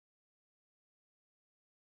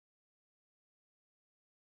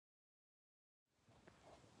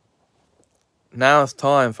Now it's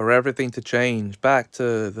time for everything to change. Back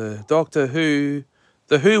to the Doctor Who,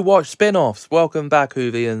 the Whowatch spin-offs. Welcome back,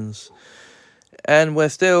 Whovians. And we're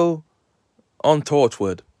still on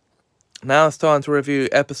Torchwood. Now it's time to review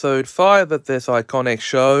episode 5 of this iconic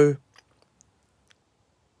show.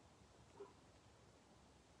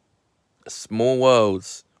 Small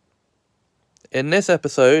Worlds. In this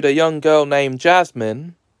episode, a young girl named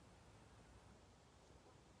Jasmine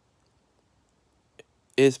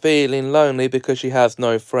is feeling lonely because she has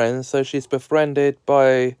no friends, so she's befriended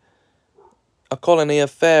by a colony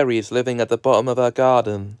of fairies living at the bottom of her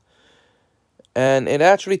garden. And it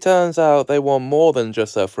actually turns out they want more than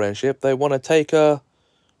just her friendship. They want to take her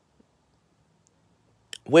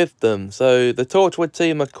with them. So the Torchwood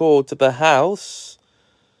team are called to the house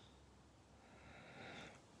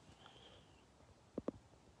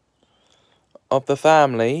of the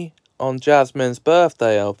family on Jasmine's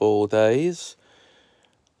birthday of all days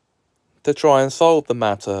to try and solve the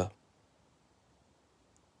matter.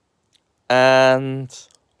 And,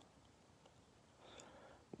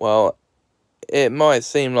 well, it might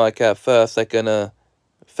seem like at first they're gonna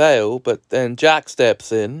fail, but then Jack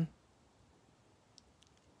steps in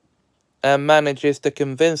and manages to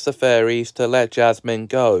convince the fairies to let Jasmine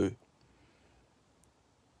go.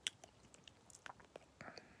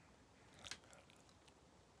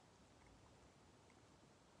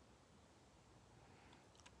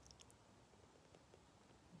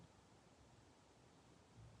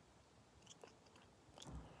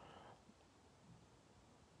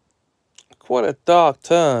 Quite a dark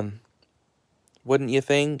turn, wouldn't you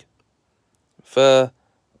think, for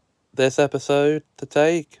this episode to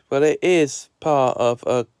take? But it is part of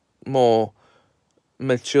a more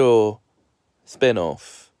mature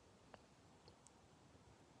spin-off.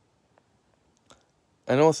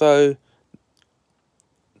 And also,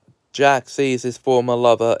 Jack sees his former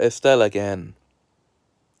lover Estelle again,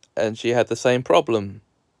 and she had the same problem.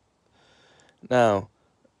 Now,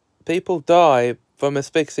 people die from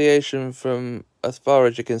asphyxiation from, as far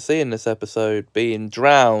as you can see in this episode, being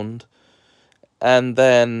drowned and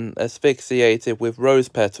then asphyxiated with rose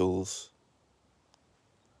petals.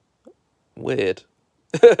 Weird.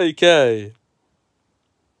 Okay.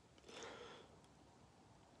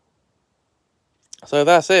 So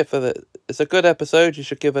that's it for the... It's a good episode. You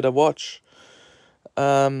should give it a watch.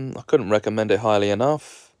 I couldn't recommend it highly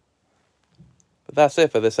enough. But that's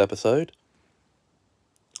it for this episode.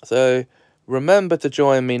 So remember to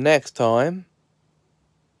join me next time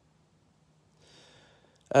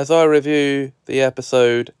as I review the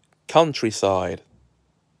episode Countryside.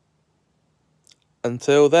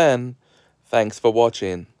 Until then, thanks for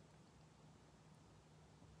watching.